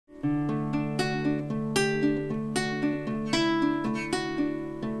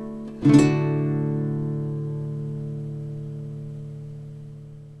Good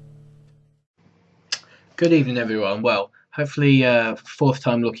evening, everyone. Well, hopefully fourth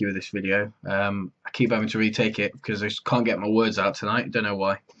time lucky with this video. I keep having to retake it because I just can't get my words out tonight. Don't know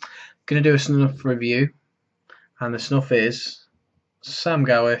why. Going to do a snuff review, and the snuff is Sam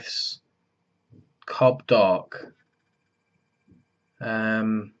Gawith's Cob Dark.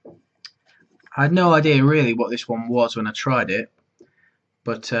 I had no idea really what this one was when I tried it,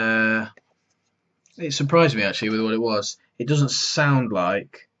 but it surprised me actually with what it was. It doesn't sound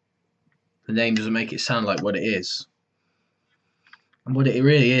like, the name doesn't make it sound like what it is. And what it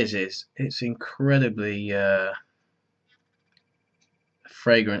really is it's incredibly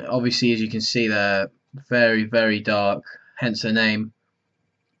fragrant. Obviously, as you can see, they're very, very dark, hence the name,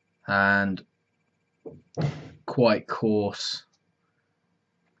 and quite coarse.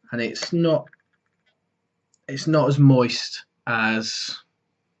 And it's not as moist as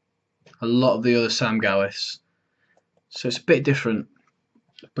a lot of the other Sam Gawiths, so it's a bit different.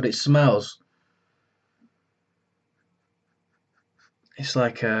 But it smells. It's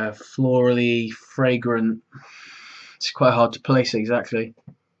like a florally fragrant. It's quite hard to place exactly.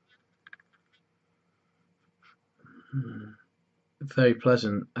 Very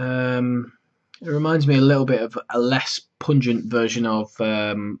pleasant. It reminds me a little bit of a less pungent version of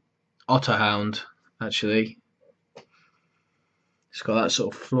Otterhound, actually. It's got that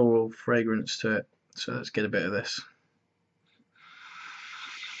sort of floral fragrance to it. So let's get a bit of this.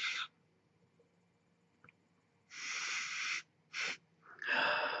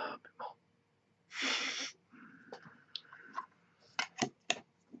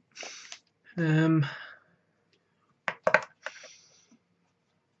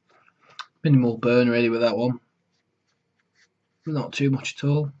 Minimal burn really with that one. Not too much at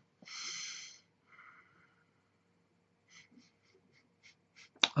all.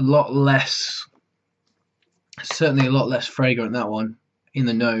 A lot less, certainly a lot less fragrant, that one, in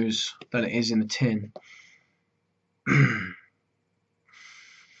the nose than it is in the tin.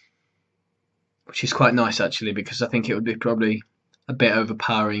 Which is quite nice actually, because I think it would be probably a bit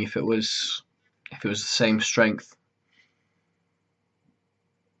overpowering if it was the same strength.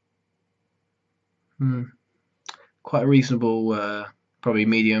 Quite a reasonable, probably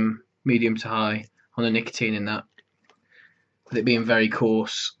medium to high on the nicotine in that. With it being very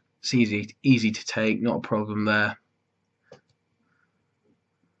coarse, it's easy to take, not a problem there.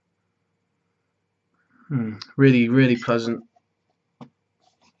 Really, really pleasant. A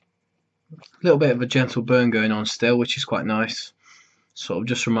little bit of a gentle burn going on still, which is quite nice. Sort of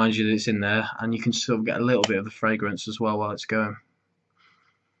just reminds you that it's in there, and you can still get a little bit of the fragrance as well while it's going.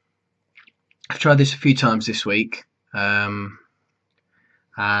 I've tried this a few times this week, and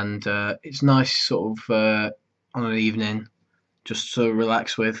it's nice sort of on an evening just to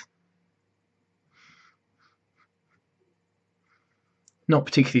relax with. Not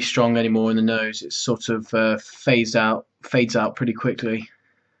particularly strong anymore in the nose. It's sort of fades out pretty quickly,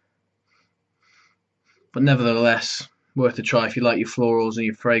 but nevertheless worth a try if you like your florals and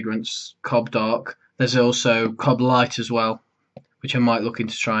your fragrance. Cob Dark. There's also Cob Light as well, which I might look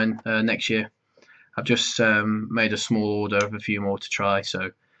into trying next year. I've just made a small order of a few more to try,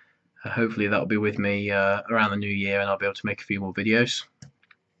 so hopefully that'll be with me around the new year, and I'll be able to make a few more videos.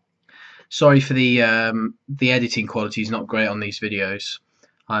 Sorry for the editing quality is not great on these videos.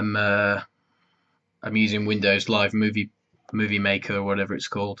 I'm using Windows Live Movie Maker or whatever it's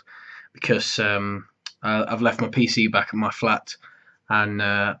called, because I've left my PC back at my flat, and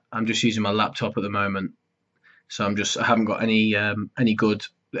I'm just using my laptop at the moment. So I haven't got any good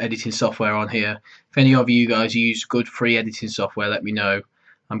editing software on here. If any of you guys use good free editing software, let me know.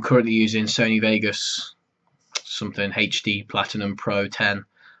 I'm currently using Sony Vegas something HD Platinum Pro 10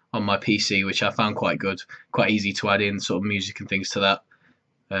 on my PC, which I found quite good, quite easy to add in sort of music and things to that.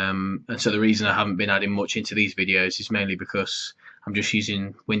 And so the reason I haven't been adding much into these videos is mainly because I'm just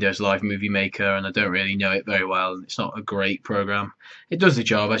using Windows Live Movie Maker, and I don't really know it very well. It's not a great program. It does the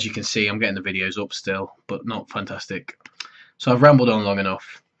job, as you can see. I'm getting the videos up still, but not fantastic. So I've rambled on long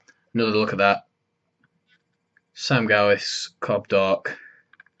enough. Another look at that. Sam Gawith's Cob Dark.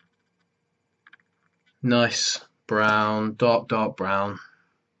 Nice brown, dark brown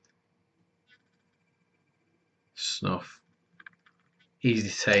snuff. Easy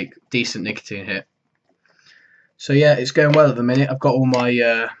to take, decent nicotine hit. So yeah, it's going well at the minute. I've got all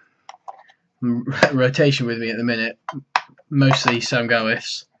my rotation with me at the minute, mostly Sam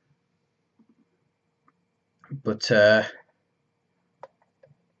Gawith's, but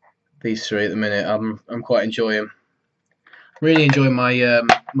these three at the minute I'm quite enjoying. Really enjoying my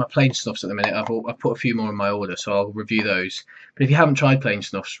my plain snuffs at the minute. I've put a few more in my order, so I'll review those. But if you haven't tried plain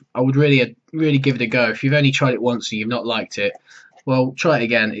snuffs, I would really give it a go. If you've only tried it once and you've not liked it, well, try it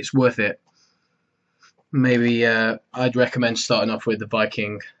again. It's worth it. Maybe I'd recommend starting off with the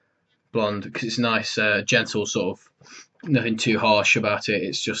Viking blonde because it's nice, gentle, sort of nothing too harsh about it.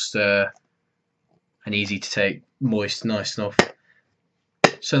 It's just an easy to take, moist, nice snuff.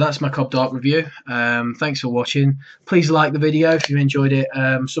 So that's my Cob Dark review. Thanks for watching. Please like the video if you enjoyed it.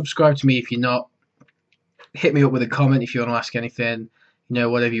 Subscribe to me if you're not. Hit me up with a comment if you want to ask anything. You know,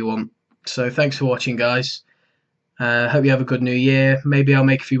 whatever you want. So thanks for watching, guys. Hope you have a good new year. Maybe I'll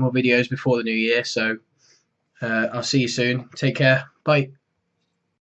make a few more videos before the new year. So I'll see you soon. Take care. Bye.